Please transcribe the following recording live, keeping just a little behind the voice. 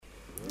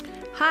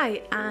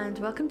Hi, and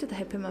welcome to the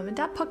Hope and Mum and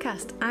Dad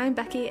podcast. I'm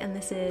Becky, and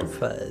this is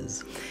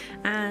Fuzz.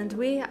 And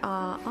we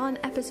are on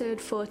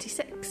episode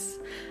 46.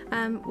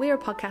 We're a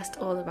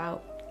podcast all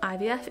about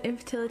IVF,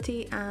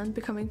 infertility, and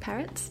becoming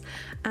parents.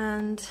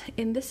 And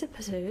in this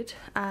episode,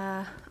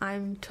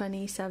 I'm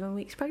 27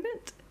 weeks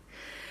pregnant.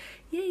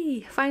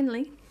 Yay,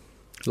 finally.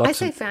 I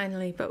say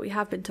finally, but we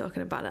have been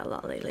talking about it a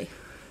lot lately.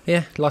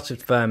 Yeah, lots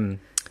of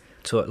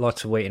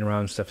waiting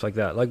around, stuff like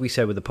that. Like we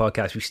said with the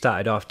podcast, we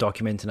started off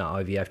documenting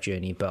our IVF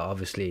journey, but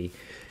obviously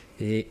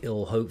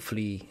it'll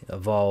hopefully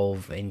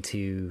evolve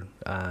into,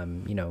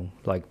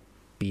 like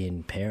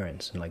being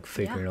parents and like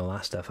figuring all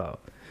that stuff out.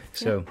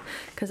 So,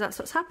 because that's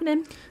what's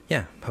happening.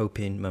 Yeah,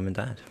 hoping mum and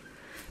dad.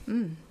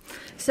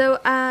 So,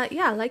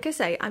 like I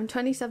say, I'm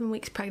 27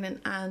 weeks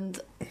pregnant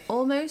and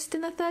almost in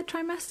the third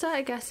trimester.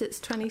 I guess it's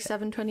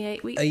 27,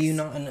 28 weeks. Are you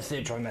not in the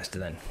third trimester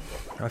then?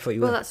 I thought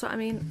you were. Well, that's what I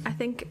mean. I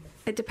think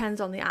it depends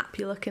on the app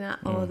you're looking at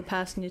or the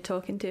person you're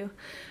talking to.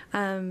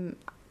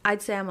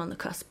 I'd say I'm on the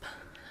cusp.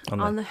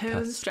 On the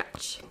home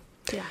stretch.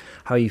 Yeah.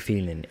 How are you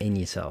feeling in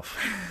yourself?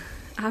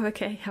 I'm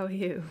okay. How are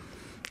you?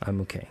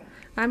 I'm okay.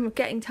 I'm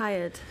getting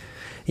tired.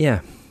 Yeah.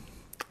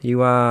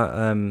 You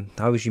are,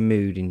 how was your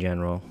mood in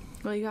general?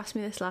 Well, you asked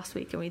me this last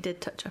week and we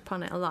did touch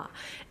upon it a lot.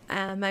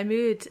 My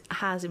mood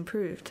has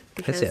improved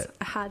because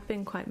I had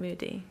been quite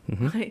moody.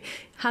 Mm-hmm.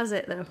 Has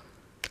it though?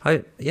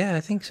 I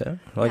think so.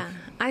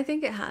 I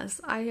think it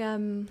has.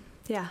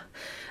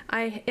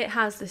 It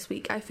has this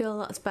week. I feel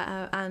lots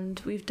better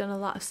and we've done a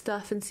lot of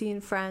stuff and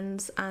seen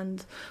friends,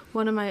 and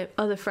one of my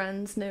other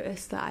friends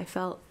noticed that I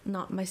felt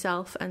not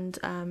myself, and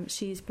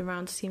she's been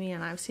around to see me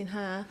and I've seen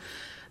her.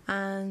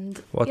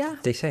 And what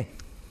did they say?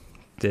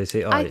 Did they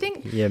say, I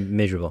think you're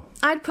miserable?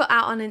 I'd put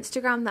out on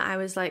Instagram that I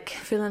was like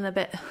feeling a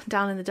bit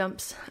down in the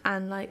dumps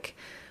and like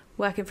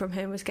working from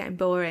home was getting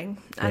boring,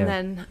 and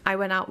then I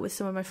went out with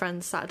some of my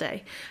friends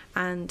Saturday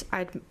and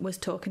I was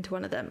talking to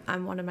one of them,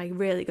 and one of my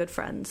really good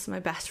friends, my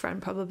best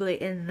friend probably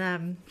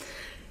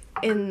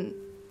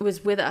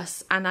was with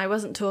us, and I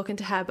wasn't talking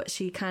to her but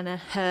she kind of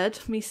heard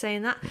me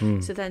saying that,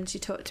 so then she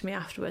talked to me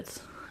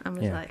afterwards and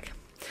was like,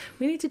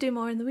 we need to do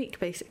more in the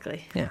week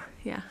basically.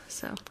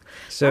 So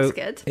that's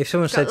good. If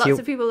someone said to you,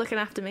 lots of people looking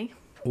after me,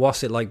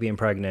 what's it like being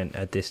pregnant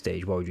at this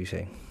stage, what would you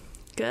say?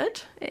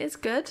 Good. It is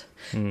good.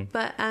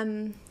 But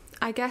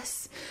I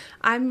guess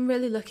I'm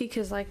really lucky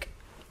because like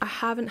I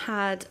haven't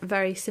had a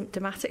very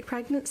symptomatic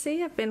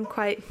pregnancy. I've been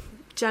quite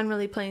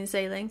generally plain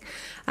sailing,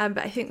 but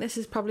I think this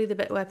is probably the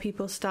bit where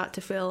people start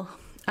to feel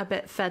a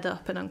bit fed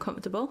up and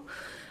uncomfortable.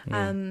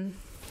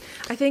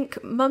 I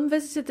think Mum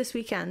visited this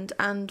weekend,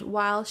 and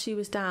while she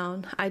was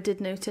down I did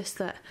notice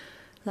that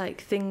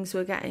like things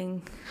were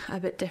getting a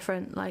bit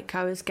different. Like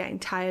I was getting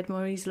tired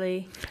more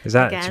easily. Is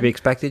that to be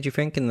expected, you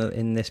think,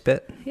 in this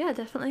bit? Yeah,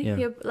 definitely.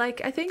 Yeah.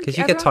 Like I think because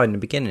you get tired in the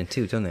beginning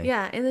too, don't they?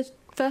 Yeah, in the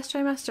first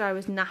trimester I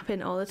was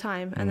napping all the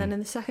time, and then in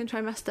the second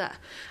trimester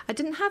I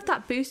didn't have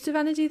that boost of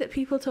energy that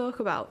people talk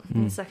about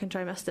in the second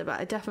trimester, but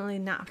I definitely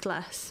napped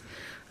less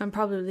and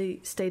probably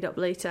stayed up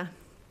later.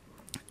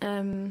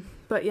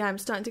 But yeah, I'm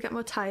starting to get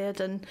more tired,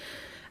 and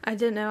I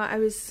don't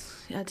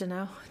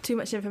know, too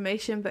much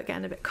information, but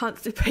getting a bit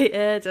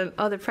constipated and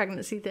other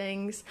pregnancy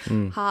things,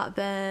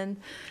 heartburn.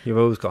 You've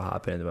always got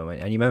heartburn at the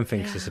moment, and your mum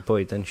thinks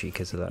disappointed, doesn't she,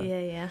 because of that?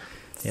 Yeah.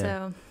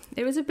 So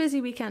it was a busy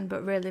weekend,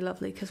 but really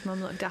lovely because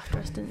Mum looked after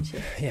us, didn't she?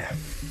 Yeah.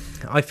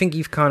 I think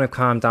you've kind of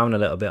calmed down a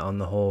little bit on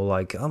the whole,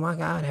 like, oh my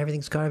God,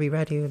 everything's got to be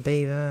ready,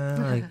 baby.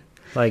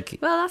 Like,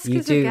 well, that's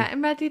because we're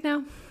getting ready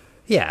now.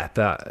 Yeah,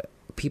 but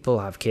people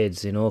have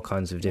kids in all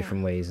kinds of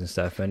different ways and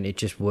stuff, and it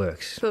just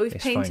works. But we've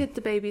painted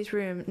the baby's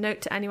room. Note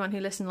to anyone who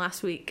listened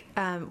last week,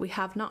 we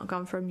have not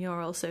gone for a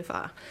mural so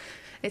far.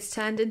 It's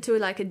turned into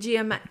like a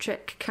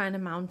geometric kind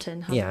of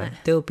mountain, hasn't it?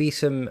 There'll be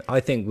some,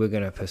 I think we're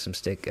going to put some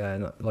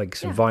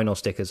vinyl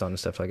stickers on and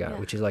stuff like that,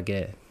 which is like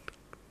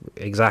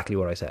exactly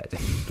what I said.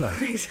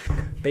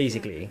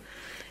 Basically.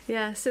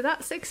 Yeah, so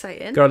that's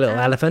exciting. Got a little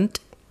elephant.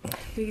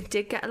 We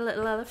did get a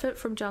little elephant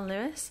from John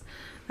Lewis.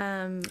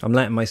 I'm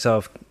letting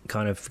myself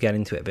kind of get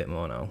into it a bit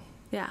more now.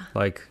 Yeah.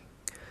 Like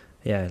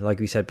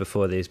we said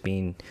before, there's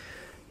been,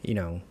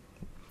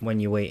 when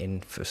you're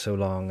waiting for so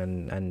long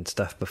and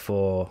stuff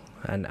before,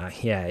 and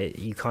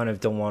you kind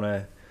of don't want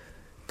to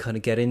kind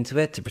of get into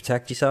it to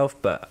protect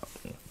yourself, but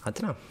I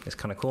don't know, it's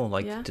kind of cool,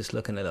 just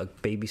looking at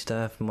like baby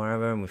stuff and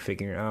whatever, and we're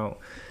figuring it out.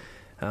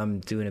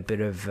 Doing a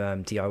bit of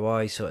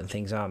DIY, sorting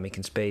things out,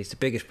 making space. The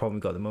biggest problem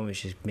we've got at the moment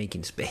is just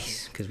making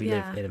space, because we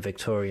live in a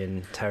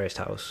Victorian terraced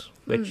house,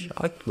 which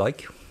I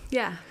like.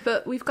 Yeah,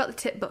 but we've got the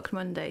tip booked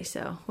Monday,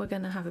 so we're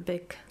going to have a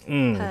big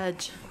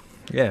purge,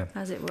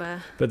 as it were.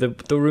 But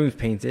the room's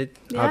painted.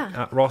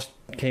 Yeah. Ross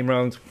came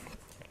round.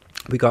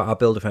 We got our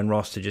builder friend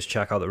Ross to just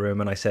check out the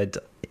room, and I said,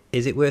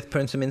 is it worth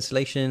putting some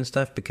insulation and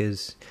stuff?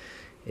 Because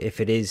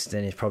if it is,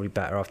 then it's probably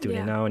better off doing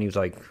it now. And he was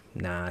like,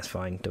 nah, it's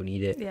fine, don't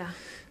need it. Yeah.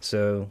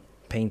 So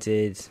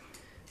painted.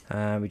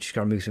 We just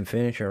got to move some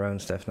furniture around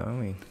and stuff now, haven't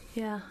we?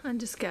 Yeah, and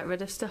just get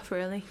rid of stuff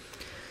really,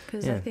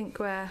 because I think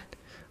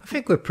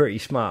we're pretty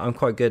smart. I'm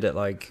quite good at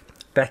like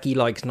Becky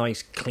likes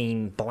nice,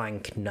 clean,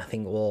 blank,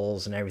 nothing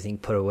walls and everything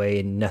put away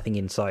and nothing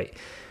in sight.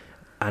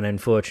 And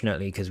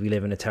unfortunately, because we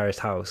live in a terraced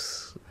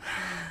house,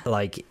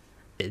 like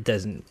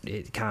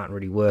it can't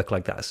really work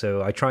like that.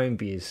 So I try and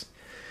be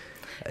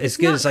as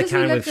good as I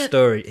can with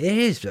storage. It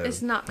is though.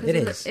 It's not. It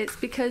is. It's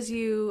because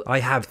you. I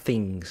have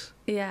things.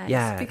 Yeah.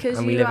 Yeah. It's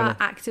because you are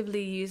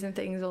actively using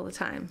things all the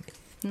time,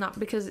 not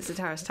because it's a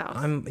terraced house.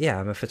 I'm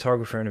a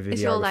photographer and a videographer.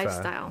 It's your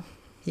lifestyle.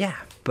 Yeah,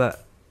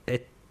 but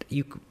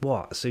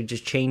so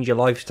just change your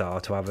lifestyle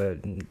to have a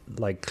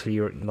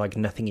clear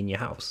nothing in your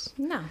house.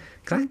 No.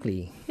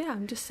 Exactly. Yeah,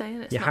 I'm just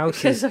saying it's your not house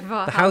because is, of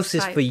our the house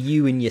is type. for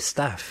you and your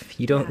stuff.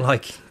 You don't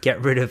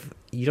get rid of.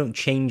 You don't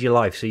change your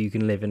life so you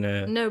can live in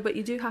a. No, but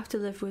you do have to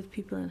live with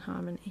people in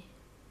harmony.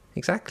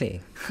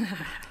 Exactly.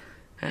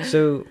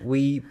 So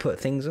we put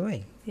things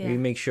away. Yeah. We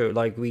make sure,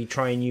 we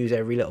try and use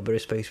every little bit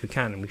of space we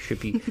can, and we should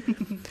be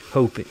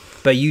hoping.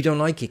 But you don't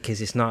like it because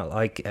it's not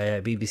like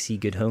a BBC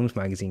Good Homes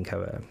magazine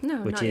cover,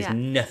 which not is yet.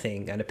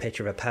 nothing and a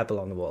picture of a pebble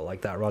on the wall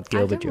like that Rod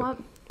Gilbert I don't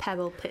want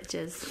pebble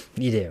pictures.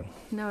 You do?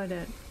 No, I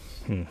don't.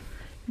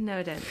 No,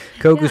 I don't.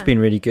 Coco's been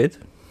really good.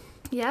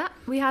 Yeah,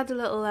 we had a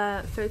little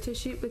photo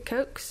shoot with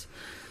Cokes.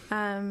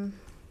 Well,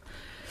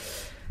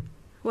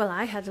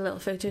 I had a little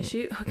photo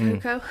shoot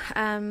with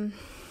Coco.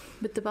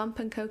 With the bump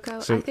and Coco.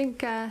 So I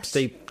think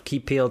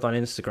keep peeled on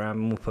Instagram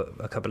and we'll put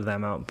a couple of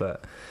them out,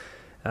 but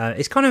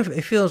it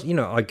feels,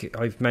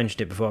 I've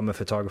mentioned it before, I'm a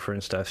photographer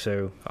and stuff,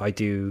 so I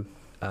do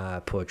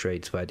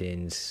portraits,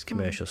 weddings,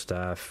 commercial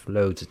stuff,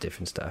 loads of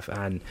different stuff.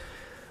 And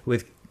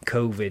with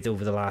COVID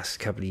over the last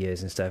couple of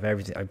years and stuff,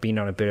 everything, I've been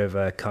on a bit of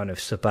a kind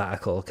of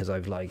sabbatical because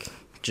I've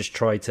just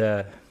tried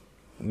to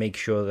make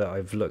sure that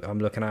I'm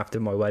looking after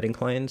my wedding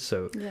clients,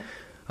 so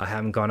I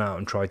haven't gone out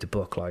and tried to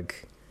book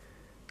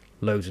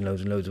loads and loads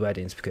and loads of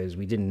weddings because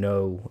we didn't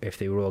know if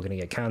they were all going to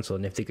get cancelled,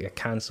 and if they get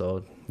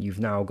cancelled, you've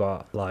now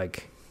got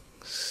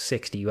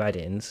 60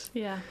 weddings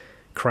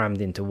crammed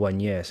into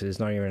 1 year, so there's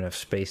not even enough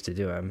space to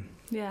do them.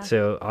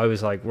 So I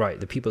was like, right,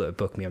 the people that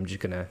book me, I'm just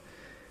going to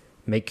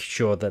make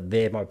sure that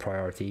they're my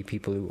priority,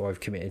 people who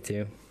I've committed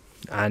to,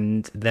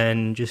 and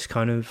then just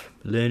kind of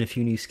learn a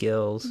few new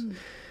skills,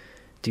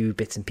 do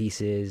bits and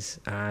pieces,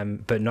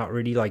 but not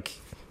really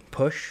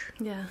push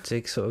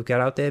to sort of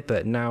get out there.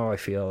 But now I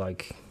feel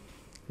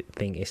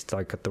think it's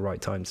at the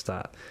right time to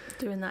start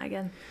doing that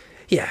again.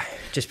 Yeah,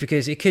 just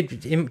because it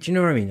could, do you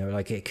know what I mean?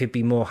 It could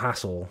be more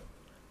hassle.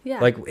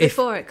 Yeah,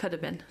 before it could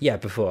have been. Yeah,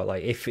 before,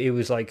 if it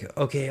was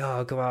okay,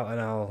 I'll go out and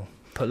I'll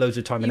put loads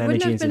of time and You energy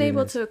into wouldn't have been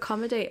able this. to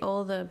accommodate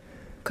all the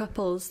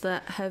couples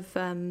that have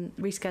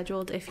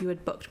rescheduled if you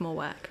had booked more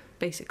work,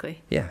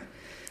 basically. Yeah,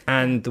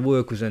 and the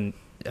work was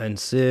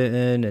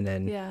uncertain, and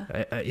then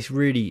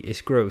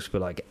it's gross,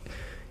 but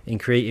in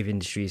creative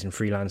industries and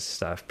freelance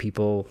stuff,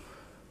 people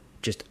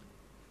just,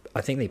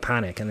 I think they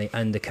panic and they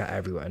undercut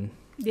everyone.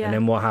 Yeah. And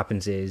then what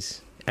happens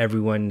is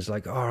everyone's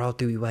I'll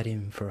do your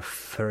wedding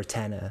for a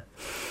tenner.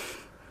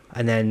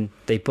 And then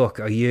they book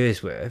a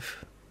year's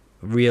worth,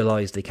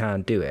 realise they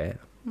can't do it.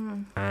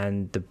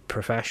 And the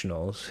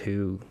professionals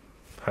who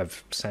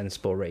have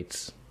sensible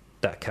rates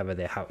that cover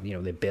their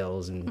their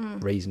bills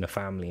and raising a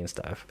family and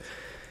stuff,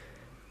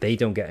 they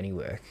don't get any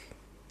work.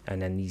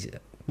 And then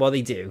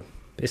they do.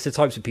 It's the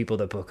types of people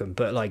that book them.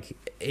 But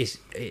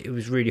it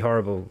was really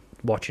horrible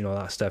watching all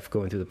that stuff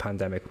going through the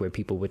pandemic where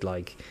people would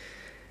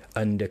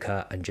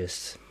undercut and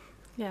just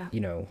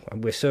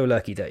and we're so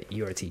lucky that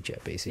you're a teacher,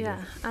 basically.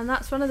 Yeah, and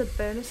that's one of the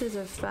bonuses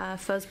of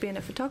us being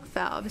a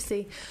photographer.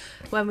 Obviously,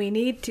 when we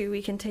need to,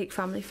 we can take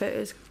family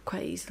photos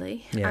quite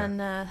easily. Yeah.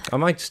 And I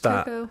might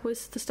start. Coco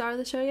was the star of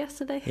the show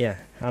yesterday. Yeah,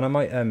 and I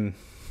might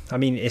I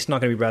mean, it's not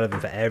going to be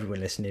relevant for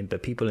everyone listening,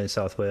 but people in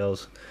South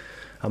Wales,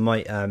 I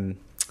might when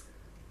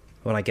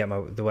I get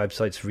the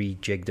websites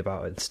rejigged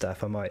about it and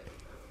stuff, I might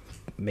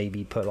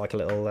maybe put a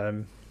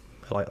little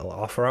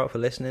offer out for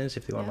listeners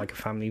if they want a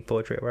family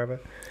portrait or whatever.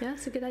 Yeah,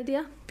 it's a good idea.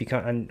 It'd be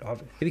kind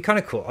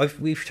of cool.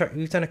 We've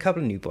done a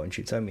couple of newborn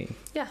shoots, haven't we?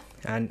 Yeah.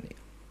 And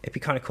it'd be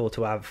kind of cool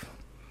to have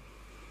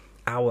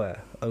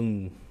our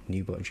own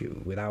newborn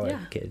shoot with our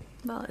kid.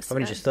 Well, I've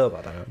only just thought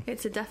about that.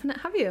 It's a definite.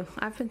 Have you?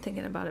 I've been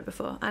thinking about it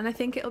before, and I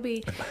think it'll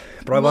be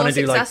more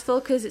successful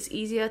because it's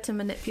easier to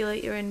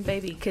manipulate your own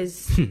baby.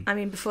 Because I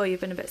mean, before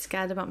you've been a bit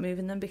scared about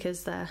moving them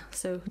because they're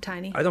so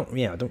tiny. I don't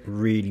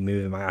really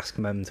move them. I ask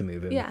mum to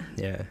move them.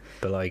 Yeah,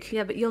 but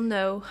but you'll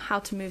know how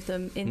to move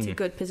them into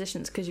good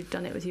positions because you've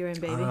done it with your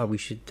own baby. We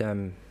should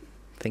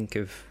think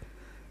of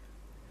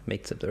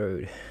mates up the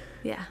road.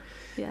 Yeah.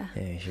 Yeah.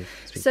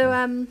 So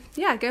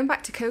going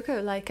back to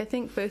Coco, I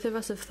think both of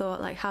us have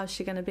thought how's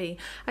she going to be.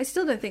 I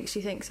still don't think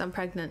she thinks I'm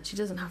pregnant. She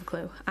doesn't have a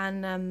clue,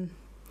 and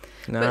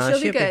but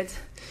she'll be good.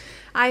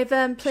 I've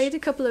played a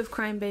couple of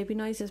crying baby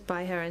noises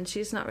by her, and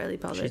she's not really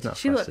bothered. She's not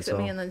she looks at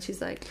all. me and then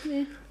she's like,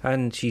 eh.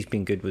 And she's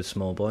been good with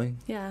small boy.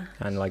 Yeah.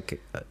 And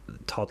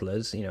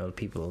toddlers,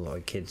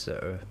 people kids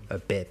that are a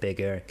bit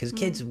bigger, because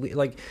kids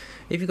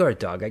if you got a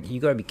dog, you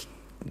got to be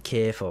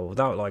careful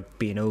without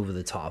being over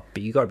the top,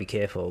 but you got to be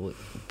careful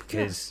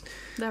because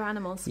they're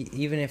animals.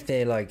 Even if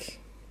they're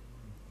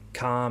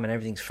calm and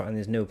everything's fine,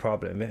 there's no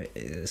problem.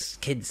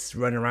 Kids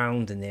run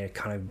around and they're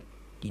kind of,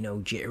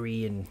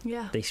 jittery and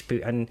they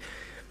spook, and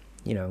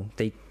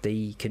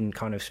they can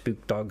kind of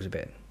spook dogs a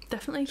bit.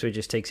 Definitely. So it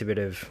just takes a bit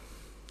of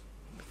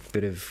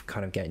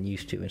kind of getting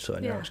used to and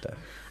sorting out stuff.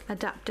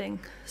 Adapting.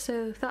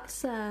 So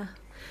that's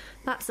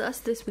us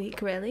this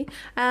week, really.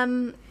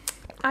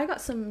 I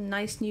got some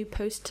nice new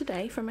post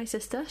today from my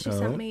sister. She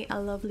sent me a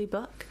lovely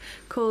book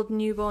called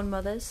Newborn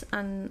Mothers,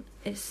 and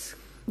it's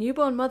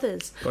Newborn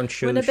Mothers.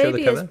 When a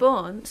baby is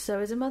born, so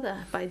is a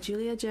mother, by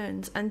Julia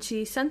Jones. And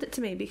she sent it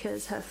to me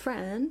because her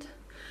friend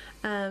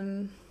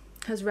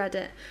has read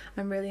it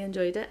and really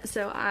enjoyed it.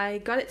 So I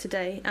got it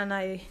today, and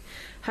I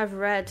have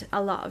read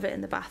a lot of it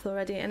in the bath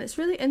already, and it's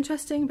really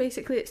interesting.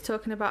 Basically, it's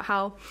talking about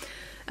how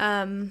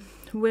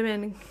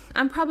women,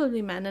 and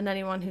probably men and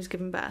anyone who's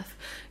given birth,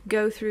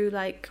 go through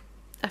like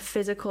a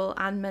physical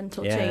and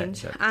mental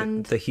change.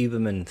 And the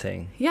Huberman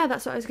thing. Yeah,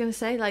 that's what I was going to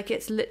say. Like,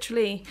 it's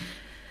literally...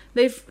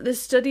 There's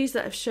studies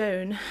that have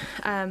shown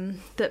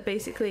that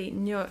basically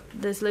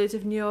there's loads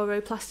of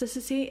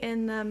neuroplasticity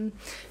in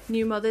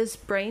new mothers'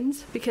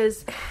 brains,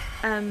 because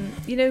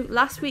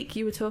last week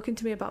you were talking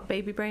to me about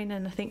baby brain,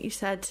 and I think you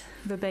said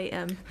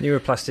verbatim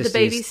neuroplasticity, the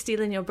baby's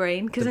stealing your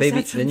brain, because the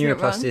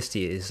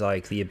neuroplasticity is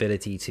like the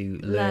ability to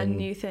learn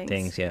new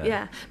things.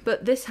 Yeah,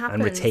 but this happens,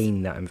 and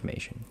retain that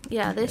information.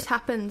 This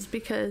happens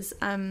because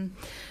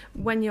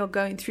when you're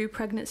going through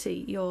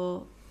pregnancy,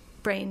 your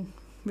brain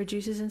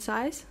reduces in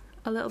size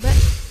a little bit.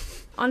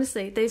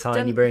 Honestly, they've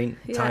tiny brain.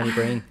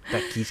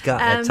 Becky's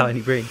got a tiny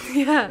brain.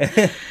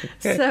 Yeah.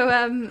 So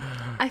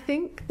I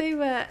think they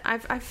were.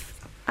 I've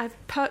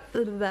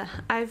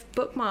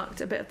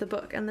bookmarked a bit of the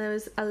book, and there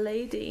was a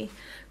lady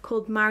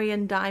called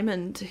Marion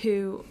Diamond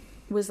who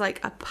was like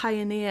a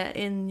pioneer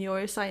in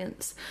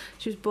neuroscience.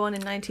 She was born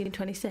in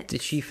 1926.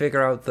 Did she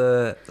figure out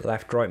the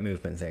left-right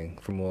movement thing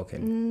from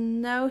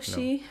walking? No,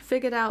 she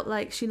figured out,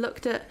 like, she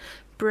looked at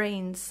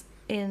brains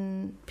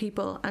in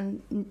people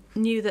and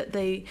knew that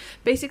it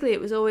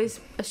was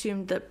always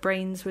assumed that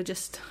brains were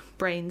just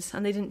brains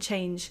and they didn't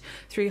change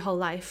through your whole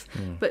life.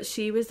 But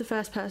she was the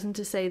first person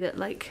to say that,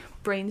 like,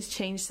 brains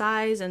change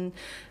size and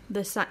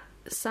the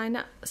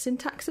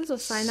syntaxes or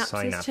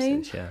synapses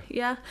change.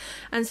 Yeah.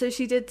 And so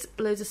she did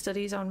loads of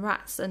studies on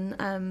rats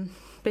and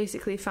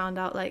basically found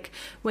out, like,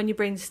 when your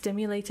brain's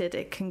stimulated,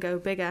 it can go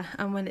bigger,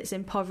 and when it's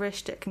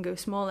impoverished, it can go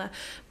smaller.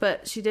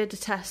 But she did a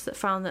test that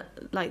found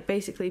that, like,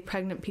 basically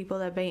pregnant people,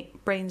 their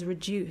brains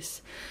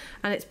reduce,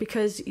 and it's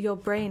because your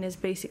brain is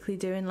basically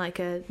doing like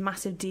a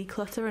massive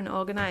declutter and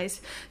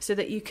organize so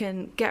that you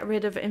can get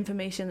rid of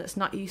information that's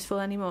not useful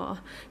anymore,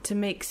 to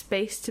make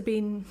space to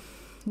be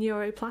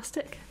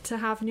neuroplastic, to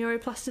have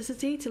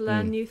neuroplasticity, to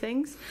learn new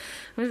things.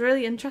 It was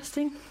really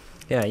interesting.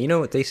 Yeah, you know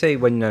what they say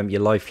when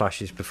your life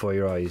flashes before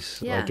your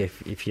eyes, like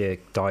if you're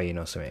dying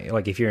or something,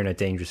 like if you're in a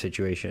dangerous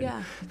situation,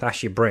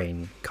 that's your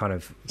brain kind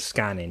of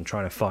scanning,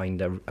 trying to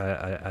find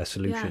a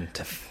solution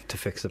to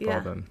fix the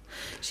problem.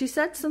 She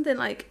said something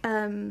like,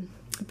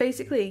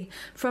 basically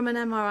from an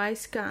MRI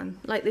scan,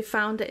 like they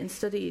found it in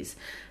studies,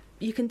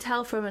 you can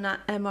tell from an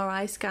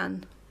MRI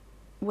scan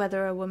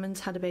whether a woman's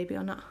had a baby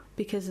or not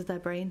because of their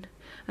brain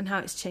and how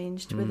it's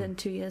changed within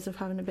 2 years of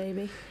having a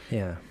baby.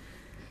 Yeah.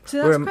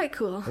 So that's quite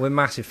cool. We're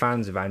massive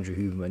fans of Andrew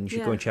Huberman. You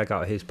should go and check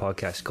out his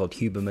podcast called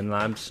Huberman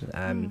Labs,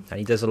 and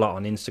he does a lot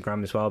on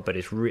Instagram as well. But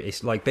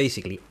it's like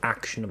basically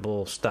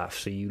actionable stuff.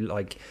 So you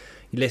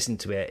listen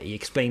to it, he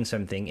explains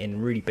something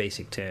in really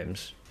basic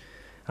terms.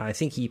 I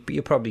think he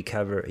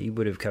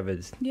would have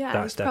covered that stuff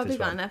as well. Probably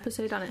got an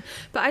episode on it.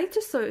 But I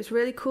just thought it was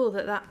really cool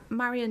that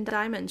Marion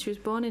Diamond, she was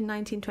born in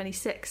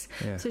 1926,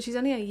 so she's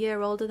only a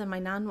year older than my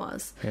nan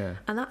was,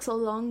 and that's a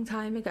long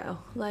time ago.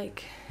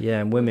 Like,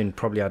 and women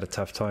probably had a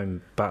tough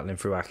time battling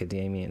through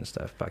academia and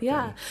stuff back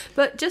then.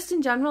 But just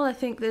in general, I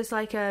think there's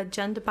like a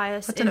gender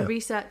bias in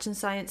research and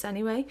science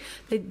anyway.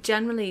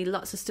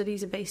 Lots of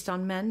studies are based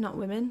on men, not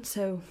women,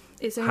 so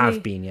it's only,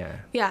 have been,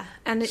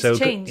 and it's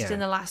changed in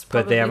the last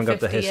probably 50 years. But they haven't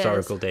got the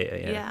historical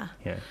data,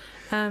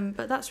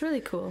 but that's really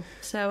cool.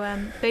 So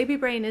baby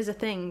brain is a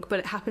thing, but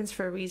it happens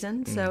for a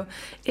reason. So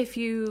if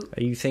you...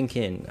 Are you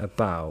thinking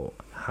about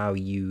how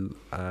you...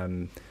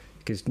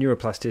 because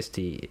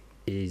neuroplasticity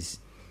is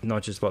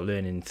not just about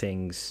learning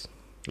things,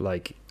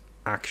 like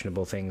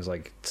actionable things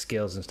like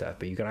skills and stuff,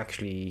 but you can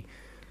actually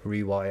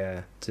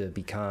rewire to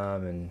be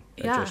calm and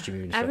adjust your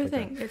mood and everything.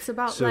 Stuff like that. It's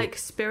about like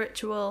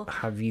spiritual,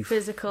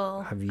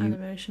 physical, and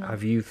emotional.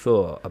 Have you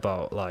thought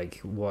about like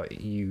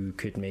what you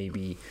could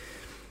maybe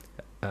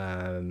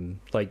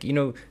like, you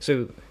know,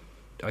 so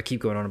I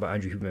keep going on about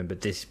Andrew Huberman,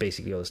 but this is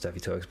basically all the stuff he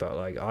talks about.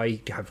 Like,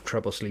 I have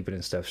trouble sleeping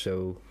and stuff,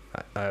 so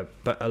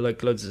but I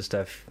like loads of the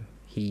stuff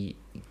the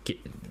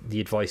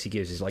advice he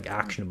gives is like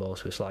actionable.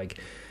 So it's like,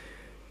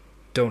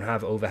 don't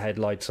have overhead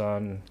lights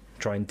on,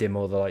 try and dim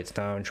all the lights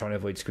down, try and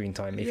avoid screen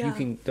time. If you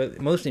can, the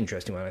most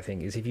interesting one I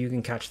think is if you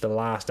can catch the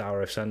last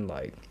hour of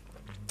sunlight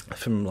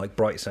from like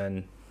bright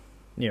sun,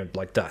 you know,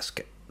 like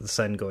dusk, the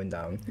sun going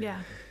down,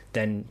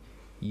 then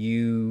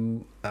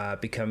you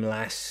become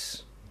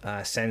less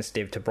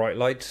sensitive to bright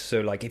lights. So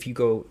like if you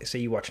go, say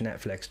you watch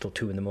Netflix till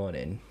 2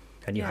 a.m,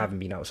 and you haven't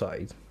been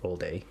outside all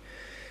day,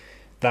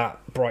 that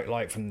bright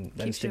light from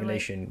and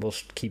stimulation will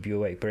keep you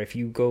awake. But if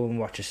you go and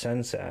watch a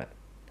sunset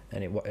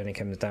and it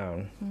comes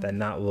down, then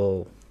that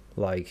will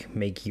like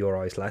make your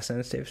eyes less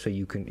sensitive. So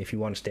you can, if you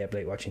want to stay up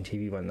late watching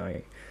TV one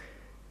night,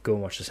 go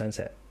and watch the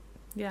sunset.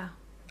 Yeah.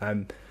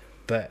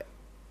 But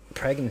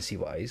pregnancy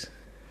wise,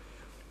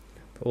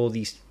 all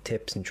these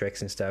tips and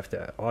tricks and stuff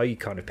that I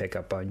kind of pick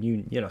up on,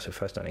 you're not so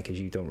fussed on it because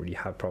you don't really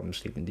have problems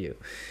sleeping, do you?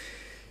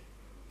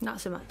 Not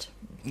so much.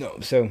 No.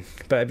 So,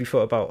 but have you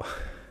thought about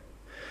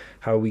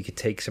how we could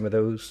take some of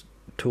those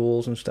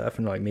tools and stuff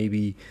and like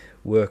maybe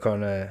work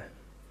on a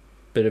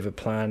bit of a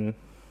plan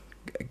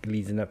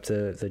leading up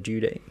to the due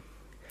date?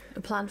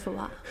 A plan for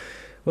what?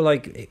 Well,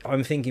 like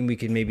I'm thinking we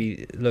could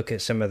maybe look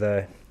at some of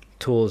the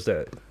tools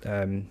that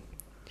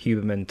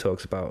Huberman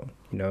talks about,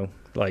 you know,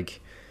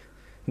 like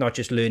not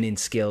just learning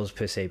skills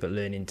per se, but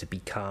learning to be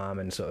calm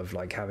and sort of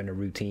like having a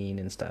routine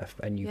and stuff.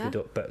 And you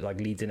could, but like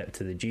leading up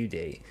to the due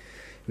date,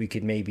 we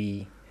could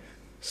maybe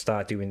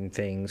start doing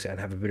things and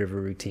have a bit of a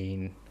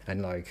routine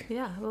and like we're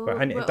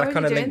that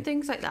kind of doing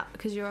things like that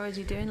because you're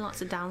already doing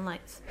lots of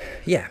downlights.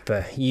 Yeah,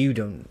 but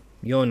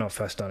you're not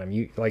fussed on them.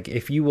 You like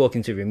if you walk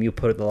into a room, you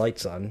put the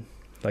lights on,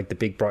 like the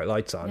big bright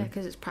lights on. Yeah,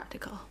 because it's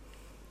practical.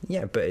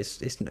 Yeah, but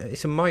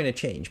it's a minor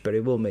change, but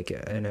it will make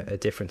a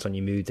difference on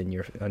your mood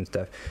and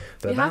stuff.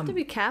 But you have to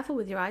be careful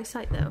with your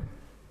eyesight, though.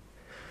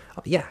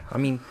 Yeah, I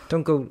mean,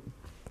 don't go.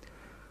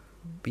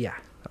 Yeah,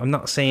 I'm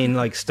not saying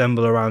like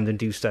stumble around and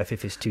do stuff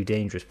if it's too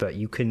dangerous, but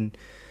you can.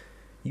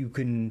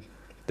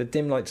 The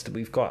dim lights that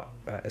we've got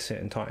at a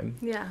certain time.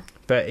 Yeah.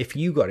 But if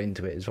you got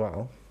into it as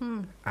well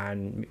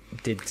and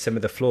did some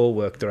of the floor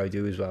work that I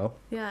do as well.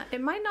 Yeah, it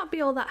might not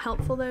be all that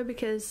helpful though,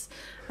 because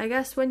I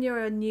guess when you're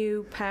a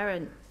new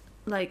parent,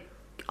 like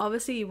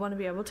obviously you want to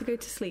be able to go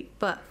to sleep,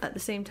 but at the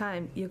same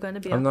time you're going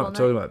to be. I'm up not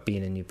talking about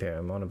being a new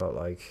parent. I'm on about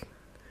like,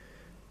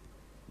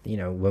 you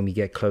know, when we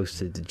get close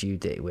to the due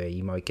date where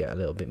you might get a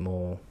little bit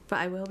more. But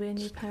I will be a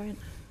new parent.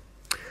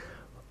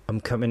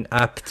 I'm coming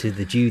up to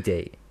the due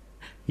date.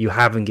 You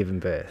haven't given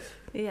birth.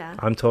 Yeah.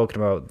 I'm talking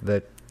about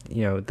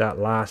that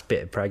last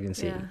bit of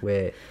pregnancy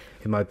where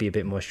it might be a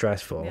bit more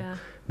stressful. Yeah.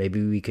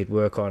 Maybe we could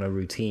work on a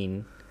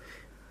routine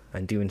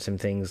and doing some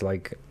things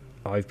like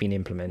I've been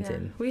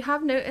implementing. Yeah. We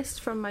have noticed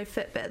from my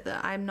Fitbit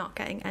that I'm not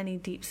getting any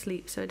deep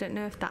sleep, so I don't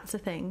know if that's a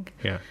thing.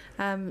 Yeah.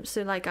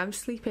 So like I'm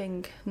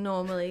sleeping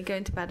normally,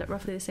 going to bed at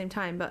roughly the same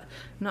time, but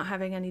not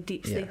having any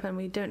deep sleep, and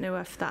we don't know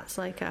if that's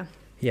like a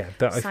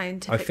but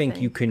scientific I think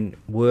thing. you can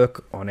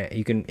work on it.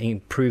 You can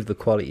improve the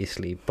quality of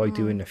sleep by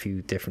doing a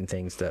few different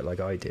things that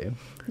like I do.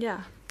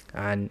 Yeah.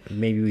 And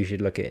maybe we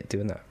should look at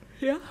doing that.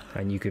 Yeah.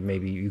 And you could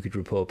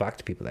report back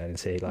to people then and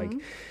say like,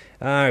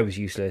 it was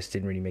useless,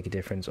 didn't really make a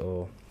difference,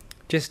 or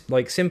just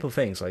like simple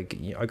things like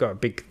I got a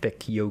big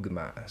thick yoga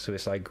mat, so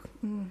it's like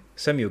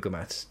some yoga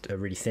mats are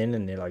really thin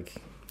and they're like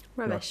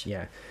rubbish.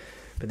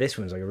 But this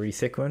one's like a really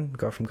thick one,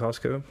 got from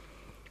Costco.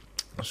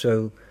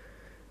 So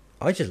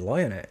I just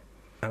lie on it.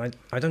 And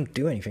I don't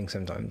do anything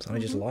sometimes. I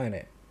just lie on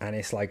it. And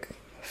it's like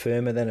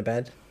firmer than a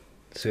bed.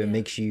 So it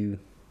makes you,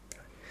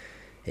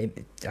 I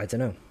don't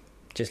know,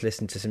 just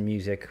listen to some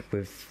music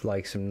with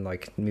like some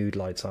like mood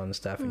lights on and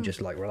stuff and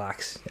just like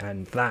relax.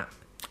 And that.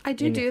 I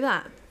do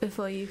that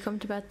before you come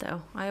to bed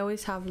though. I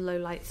always have low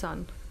lights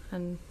on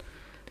and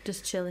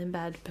just chill in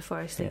bed before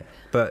I sleep. Yeah.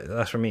 But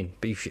that's what I mean.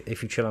 But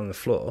if you chill on the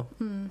floor,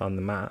 on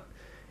the mat,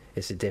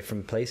 it's a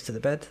different place to the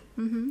bed.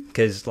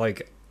 Because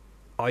like,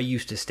 I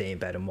used to stay in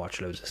bed and watch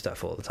loads of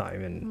stuff all the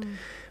time, and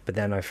but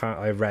then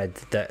I read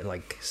that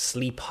like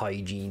sleep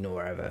hygiene or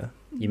whatever,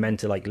 you're meant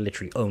to like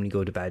literally only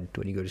go to bed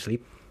when you go to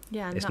sleep.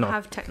 Yeah, and it's not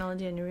have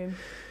technology in your room.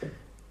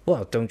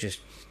 Well, don't just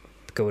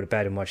go to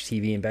bed and watch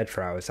TV in bed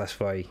for hours. That's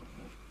why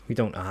we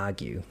don't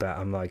argue. But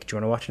I'm like, do you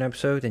want to watch an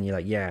episode? And you're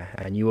like, yeah.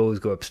 And you always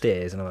go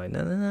upstairs, and I'm like,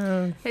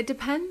 no. It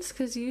depends,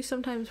 because you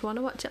sometimes want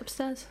to watch it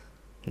upstairs.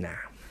 Nah.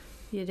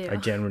 You do. I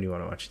generally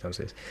want to watch it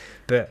downstairs,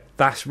 but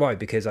that's why,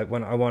 because I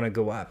want to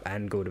go up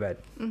and go to bed,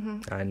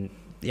 and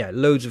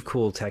loads of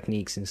cool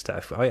techniques and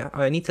stuff.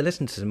 I need to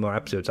listen to some more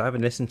episodes. I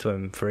haven't listened to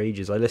them for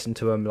ages. I listen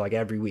to them like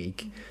every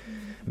week,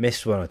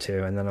 missed one or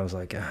two, and then I was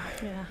like,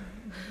 yeah.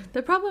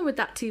 The problem with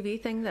that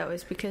TV thing though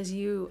is because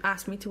you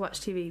asked me to watch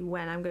TV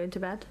when I'm going to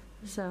bed,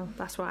 so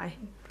that's why.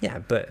 Yeah,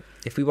 but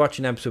if we watch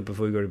an episode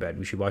before we go to bed,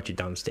 we should watch it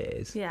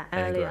downstairs. Yeah,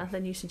 earlier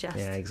than you suggest.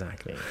 Yeah,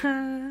 exactly.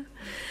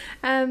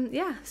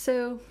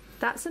 So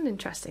that's an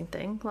interesting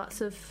thing.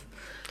 Lots of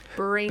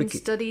brain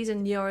studies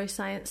and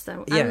neuroscience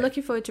though. Yeah. I'm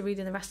looking forward to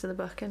reading the rest of the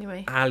book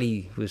anyway.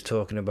 Ali was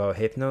talking about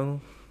hypno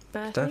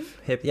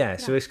stuff.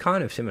 So it's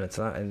kind of similar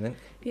to that, isn't it?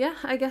 Yeah,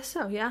 I guess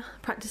so, yeah.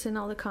 Practicing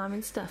all the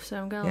calming stuff, so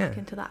I'm going to look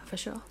into that for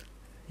sure.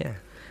 Yeah.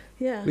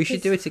 Yeah. We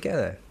should do it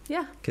together.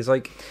 Yeah. Because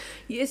like,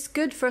 it's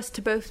good for us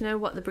to both know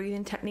what the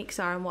breathing techniques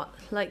are and what,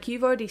 like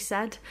you've already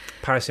said,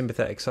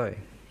 parasympathetic side.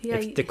 Yeah,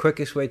 the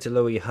quickest way to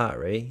lower your heart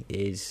rate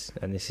is,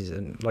 and this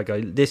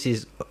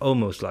is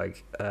almost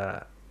like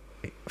a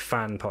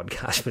fan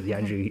podcast for the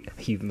Andrew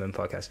Huberman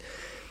podcast.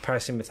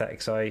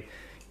 Parasympathetic side,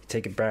 you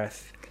take a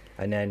breath,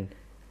 and then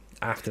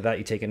after that,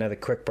 you take another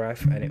quick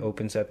breath, and it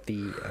opens up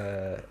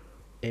the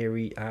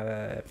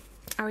Areola?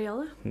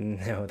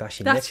 No, that's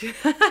your that's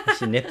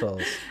your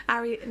nipples.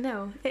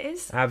 No, it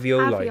is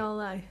Alveoli.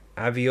 Alveoli.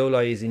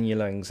 Alveoli is in your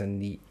lungs,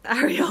 and the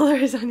areola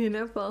is on your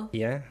nipple.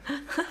 Yeah,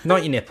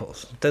 not your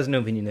nipples. It doesn't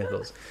open your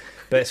nipples,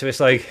 but so it's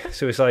like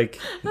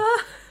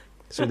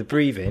so the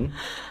breathing,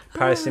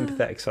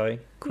 parasympathetic side,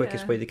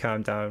 quickest way to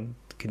calm down.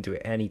 Can do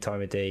it any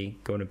time of day.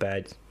 Going to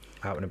bed,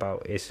 out and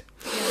about is.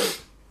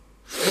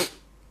 Yeah.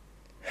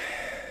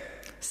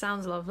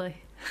 Sounds lovely.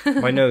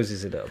 My nose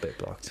is a little bit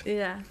blocked.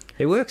 Yeah.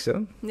 It works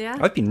though. Yeah.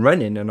 I've been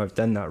running and I've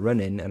done that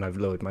running and I've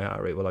lowered my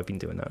heart rate while I've been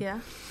doing that.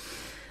 Yeah.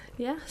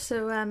 Yeah,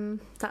 so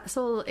that's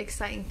all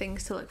exciting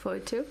things to look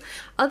forward to.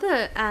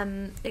 Other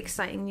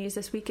exciting news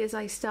this week is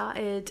I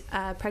started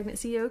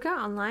pregnancy yoga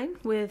online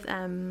with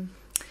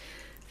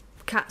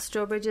Kat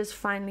Strawbridge's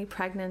Finally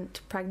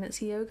Pregnant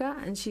pregnancy yoga,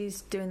 and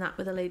she's doing that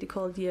with a lady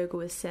called Yoga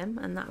with Sim,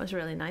 and that was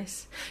really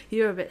nice.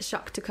 You were a bit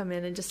shocked to come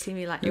in and just see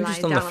me like you were lying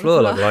just on down the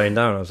floor, like lying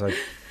down. I was like,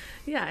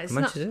 yeah, it's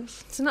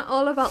not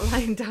all about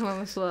lying down on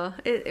the floor.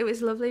 It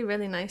was lovely,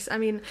 really nice. I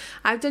mean,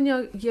 I've done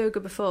yoga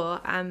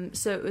before,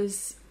 so it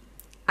was.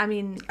 I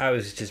mean, I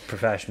was just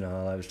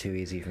professional. That was too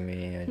easy for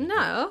me.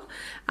 No,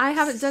 I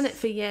haven't done it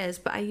for years,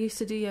 but I used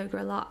to do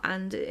yoga a lot,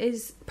 and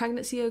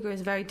pregnancy yoga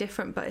is very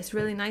different, but it's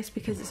really nice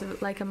because it's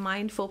like a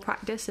mindful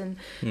practice, and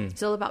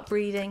it's all about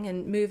breathing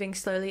and moving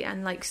slowly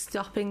and like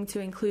stopping to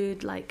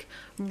include like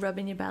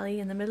rubbing your belly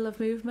in the middle of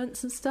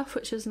movements and stuff,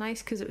 which is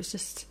nice because it was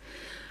just,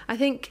 I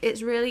think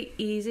it's really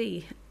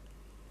easy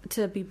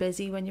to be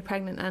busy when you're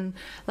pregnant, and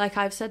like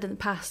I've said in the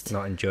past,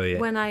 not enjoy it.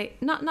 When I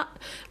not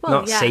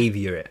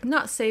savor it,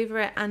 not savor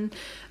it, and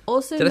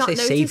also did not I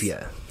say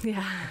savior?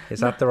 Yeah, is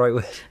that the right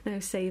word?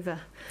 No,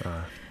 savor.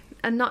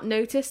 And not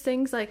notice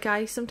things. Like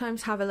I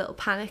sometimes have a little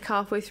panic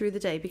halfway through the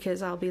day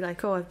because I'll be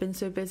like, oh, I've been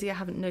so busy I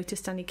haven't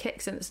noticed any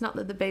kicks, and it's not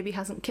that the baby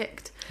hasn't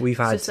kicked. We've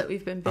had just that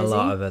we've been busy. A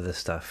lot of other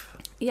stuff,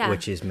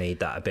 which has made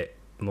that a bit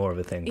more of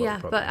a thing. Yeah,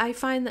 probably. But I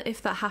find that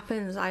if that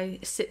happens, I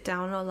sit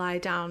down or lie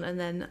down and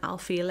then I'll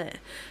feel it.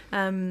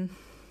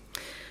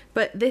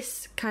 But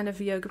this kind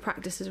of yoga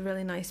practice is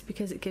really nice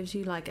because it gives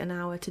you like an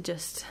hour to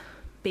just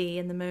be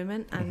in the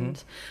moment,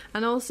 and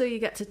also you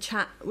get to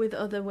chat with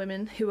other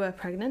women who are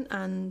pregnant,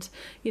 and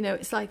you know,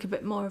 it's like a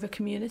bit more of a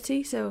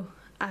community, so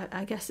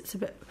I guess it's a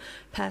bit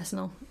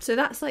personal. So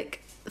that's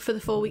like for the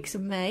 4 weeks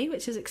of May,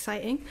 which is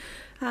exciting,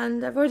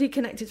 and I've already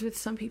connected with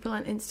some people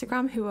on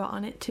Instagram who are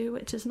on it too,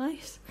 which is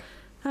nice.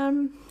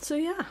 So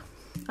yeah,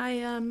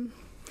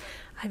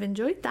 I've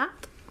enjoyed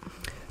that.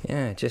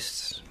 Yeah,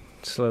 just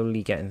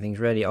slowly getting things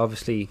ready.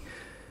 Obviously,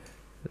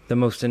 the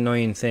most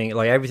annoying thing,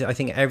 like everything, I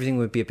think everything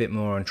would be a bit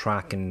more on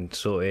track and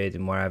sorted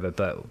and wherever,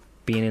 but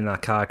being in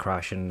that car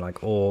crash and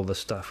like all the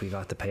stuff we've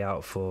had to pay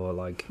out for,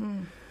 like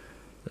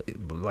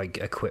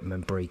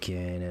equipment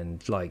breaking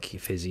and like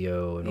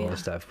physio and all the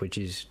stuff, which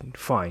is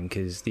fine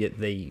because the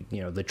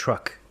you know, the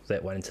truck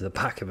that went into the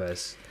back of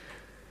us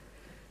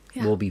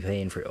will be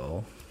paying for it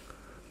all.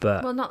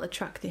 But well, not the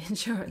truck, the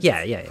insurance.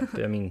 Yeah.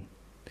 But I mean,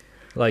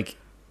 like,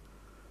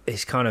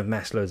 it's kind of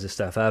messed loads of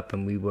stuff up,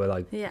 and we were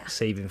like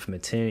saving for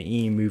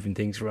maternity and moving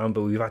things around,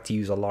 but we've had to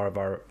use a lot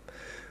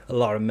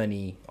of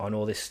money on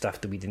all this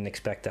stuff that we didn't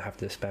expect to have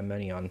to spend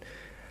money on.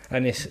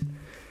 And it's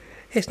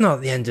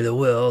not the end of the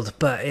world,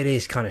 but it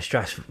is kind of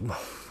stressful.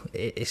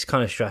 It's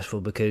kind of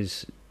stressful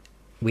because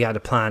we had a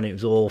plan, it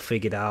was all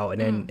figured out,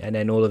 and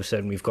then all of a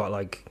sudden we've got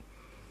like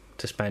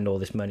to spend all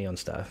this money on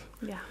stuff.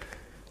 Yeah.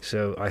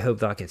 So I hope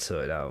that gets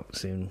sorted out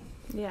soon.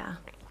 Yeah,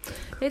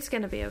 it's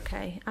going to be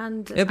okay,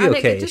 and it'll be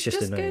okay. It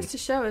just goes to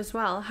show as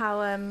well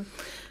how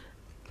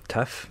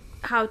tough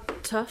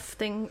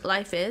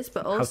life is,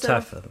 but also how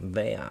tough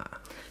they are.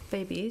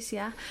 Babies,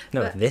 yeah.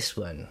 No, but this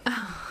one.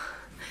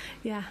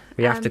 Yeah.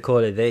 We have to call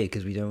it they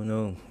because we don't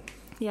know.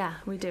 Yeah,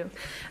 we do.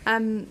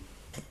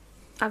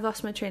 I've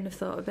lost my train of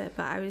thought a bit,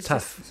 but I was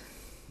tough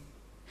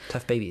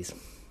babies.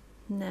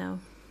 No.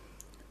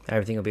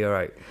 Everything will be all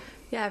right.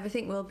 Yeah,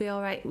 everything will be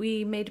all right.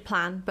 We made a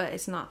plan, but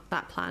it's not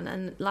that plan.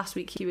 And last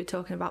week you were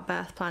talking about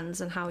birth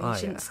plans and how you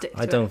shouldn't stick to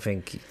it. I don't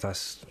think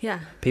that's...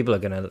 Yeah. People are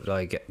going to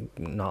like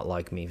not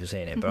like me for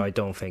saying it, but I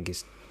don't think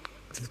it's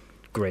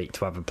great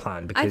to have a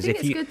plan. Because I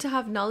think it's good to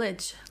have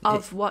knowledge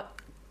of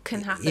what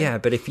can happen. Yeah,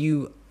 but if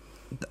you...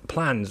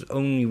 Plans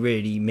only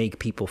really make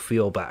people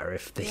feel better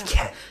if they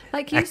get...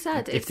 Like you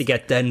said... If they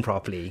get done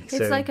properly.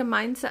 It's like a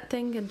mindset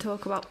thing, and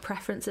talk about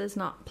preferences,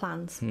 not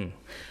plans.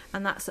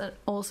 And that's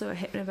also a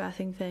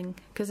hypnobirthing thing,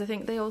 because I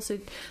think they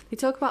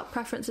talk about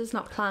preferences,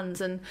 not plans,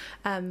 and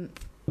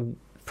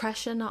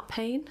pressure, not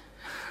pain.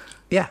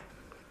 Yeah.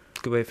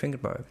 Good way of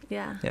thinking about it.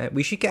 Yeah.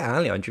 We should get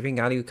Ali on. Do you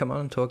think Ali would come on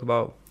and talk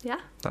about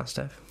that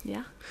stuff?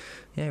 Yeah.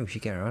 Yeah, we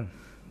should get her on.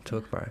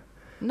 Talk about it.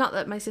 Not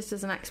that my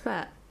sister's an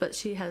expert, but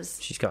she's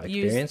got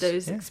experience.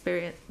 Used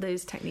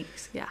those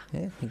techniques. Yeah.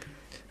 Yeah,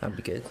 that'd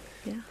be good.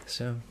 Yeah.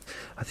 So,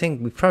 I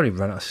think we've probably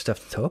run out of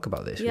stuff to talk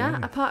about this. Yeah.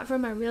 Apart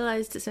from, I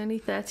realised it's only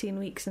 13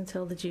 weeks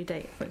until the due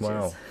date, which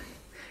is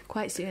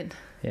quite soon.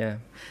 Yeah.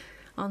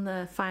 On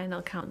the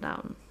final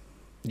countdown.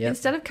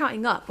 instead of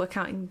counting up, we're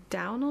counting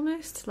down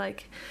almost.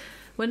 Like,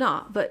 we're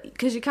not, but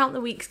because you count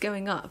the weeks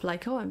going up,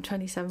 like, oh, I'm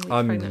 27 weeks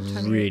pregnant.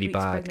 I'm really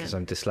bad because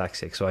I'm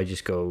dyslexic, so I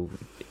just go,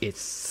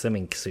 it's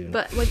something soon.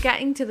 But we're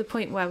getting to the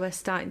point where we're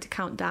starting to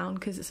count down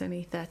because it's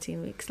only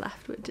 13 weeks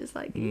left, which is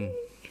like,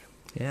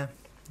 yeah,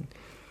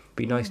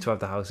 be nice to have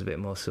the house a bit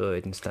more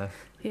sorted and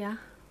stuff. Yeah,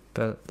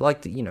 but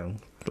like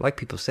like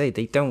people say,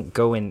 they don't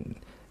go in.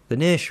 The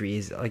nursery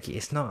is like,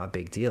 it's not a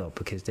big deal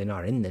because they're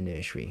not in the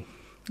nursery.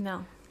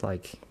 No,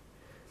 like.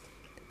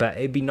 But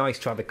it'd be nice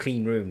to have a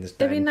clean room that's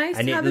done, it'd be nice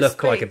and to it have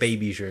look a like a space.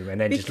 baby's room, and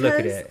then just look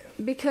at it.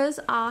 Because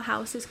our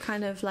house is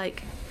kind of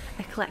like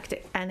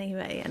eclectic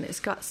anyway, and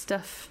it's got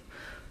stuff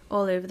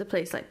all over the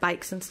place, like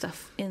bikes and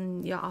stuff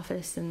in your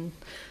office, and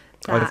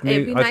that.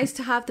 It'd be nice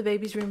to have the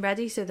baby's room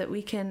ready so that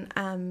we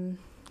can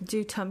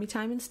do tummy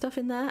time and stuff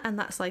in there, and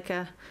that's like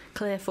a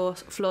clear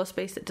floor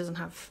space that doesn't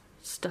have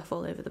stuff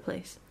all over the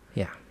place.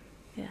 Yeah.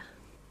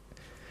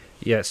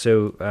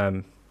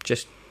 So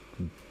just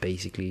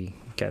basically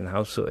getting the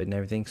house sorted and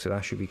everything, so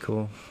that should be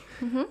cool.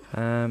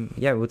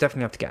 Yeah, we'll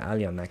definitely have to get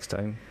Ali on next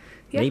time.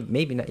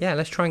 Maybe not. Yeah,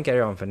 let's try and get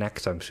her on for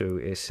next time, so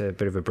it's a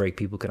bit of a break.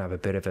 People can have a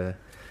bit of a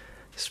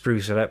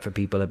spruce it up for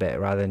people a bit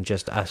rather than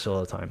just us all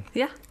the time.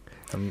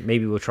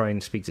 Maybe we'll try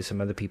and speak to some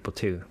other people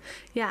too.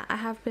 Yeah, I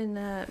have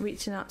been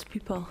reaching out to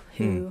people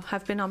who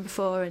have been on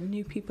before, and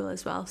new people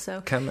as well.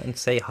 So come and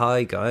say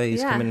hi, guys.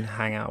 Yeah. Come and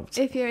hang out.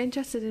 If you're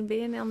interested in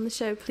being on the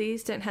show,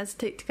 please don't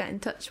hesitate to get in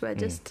touch. We're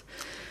just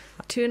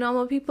two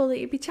normal people that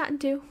you'd be chatting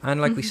to.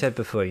 And like we said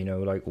before,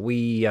 like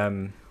we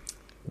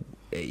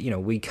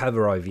we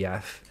cover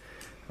IVF,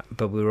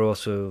 but we're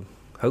also,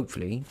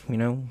 hopefully,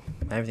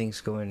 everything's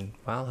going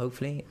well,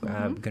 hopefully we're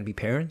going to be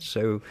parents,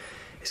 so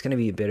it's going to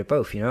be a bit of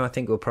both. I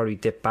think we'll probably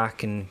dip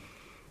in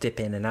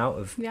and out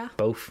of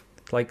both.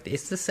 Like,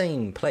 it's the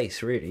same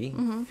place really.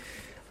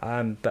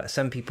 But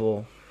some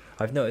people,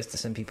 I've noticed that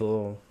some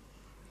people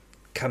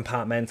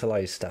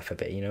compartmentalize stuff a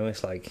bit.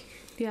 It's like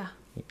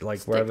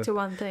stick wherever to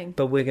one thing.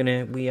 But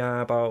we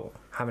are about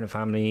having a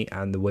family,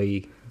 and the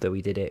way that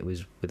we did it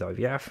was with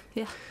IVF.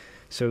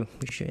 So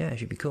it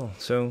should be cool.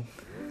 So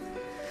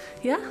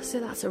so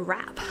that's a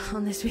wrap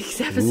on this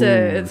week's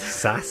episode.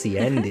 Sassy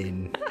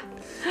ending.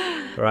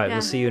 Right,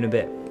 we'll see you in a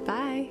bit.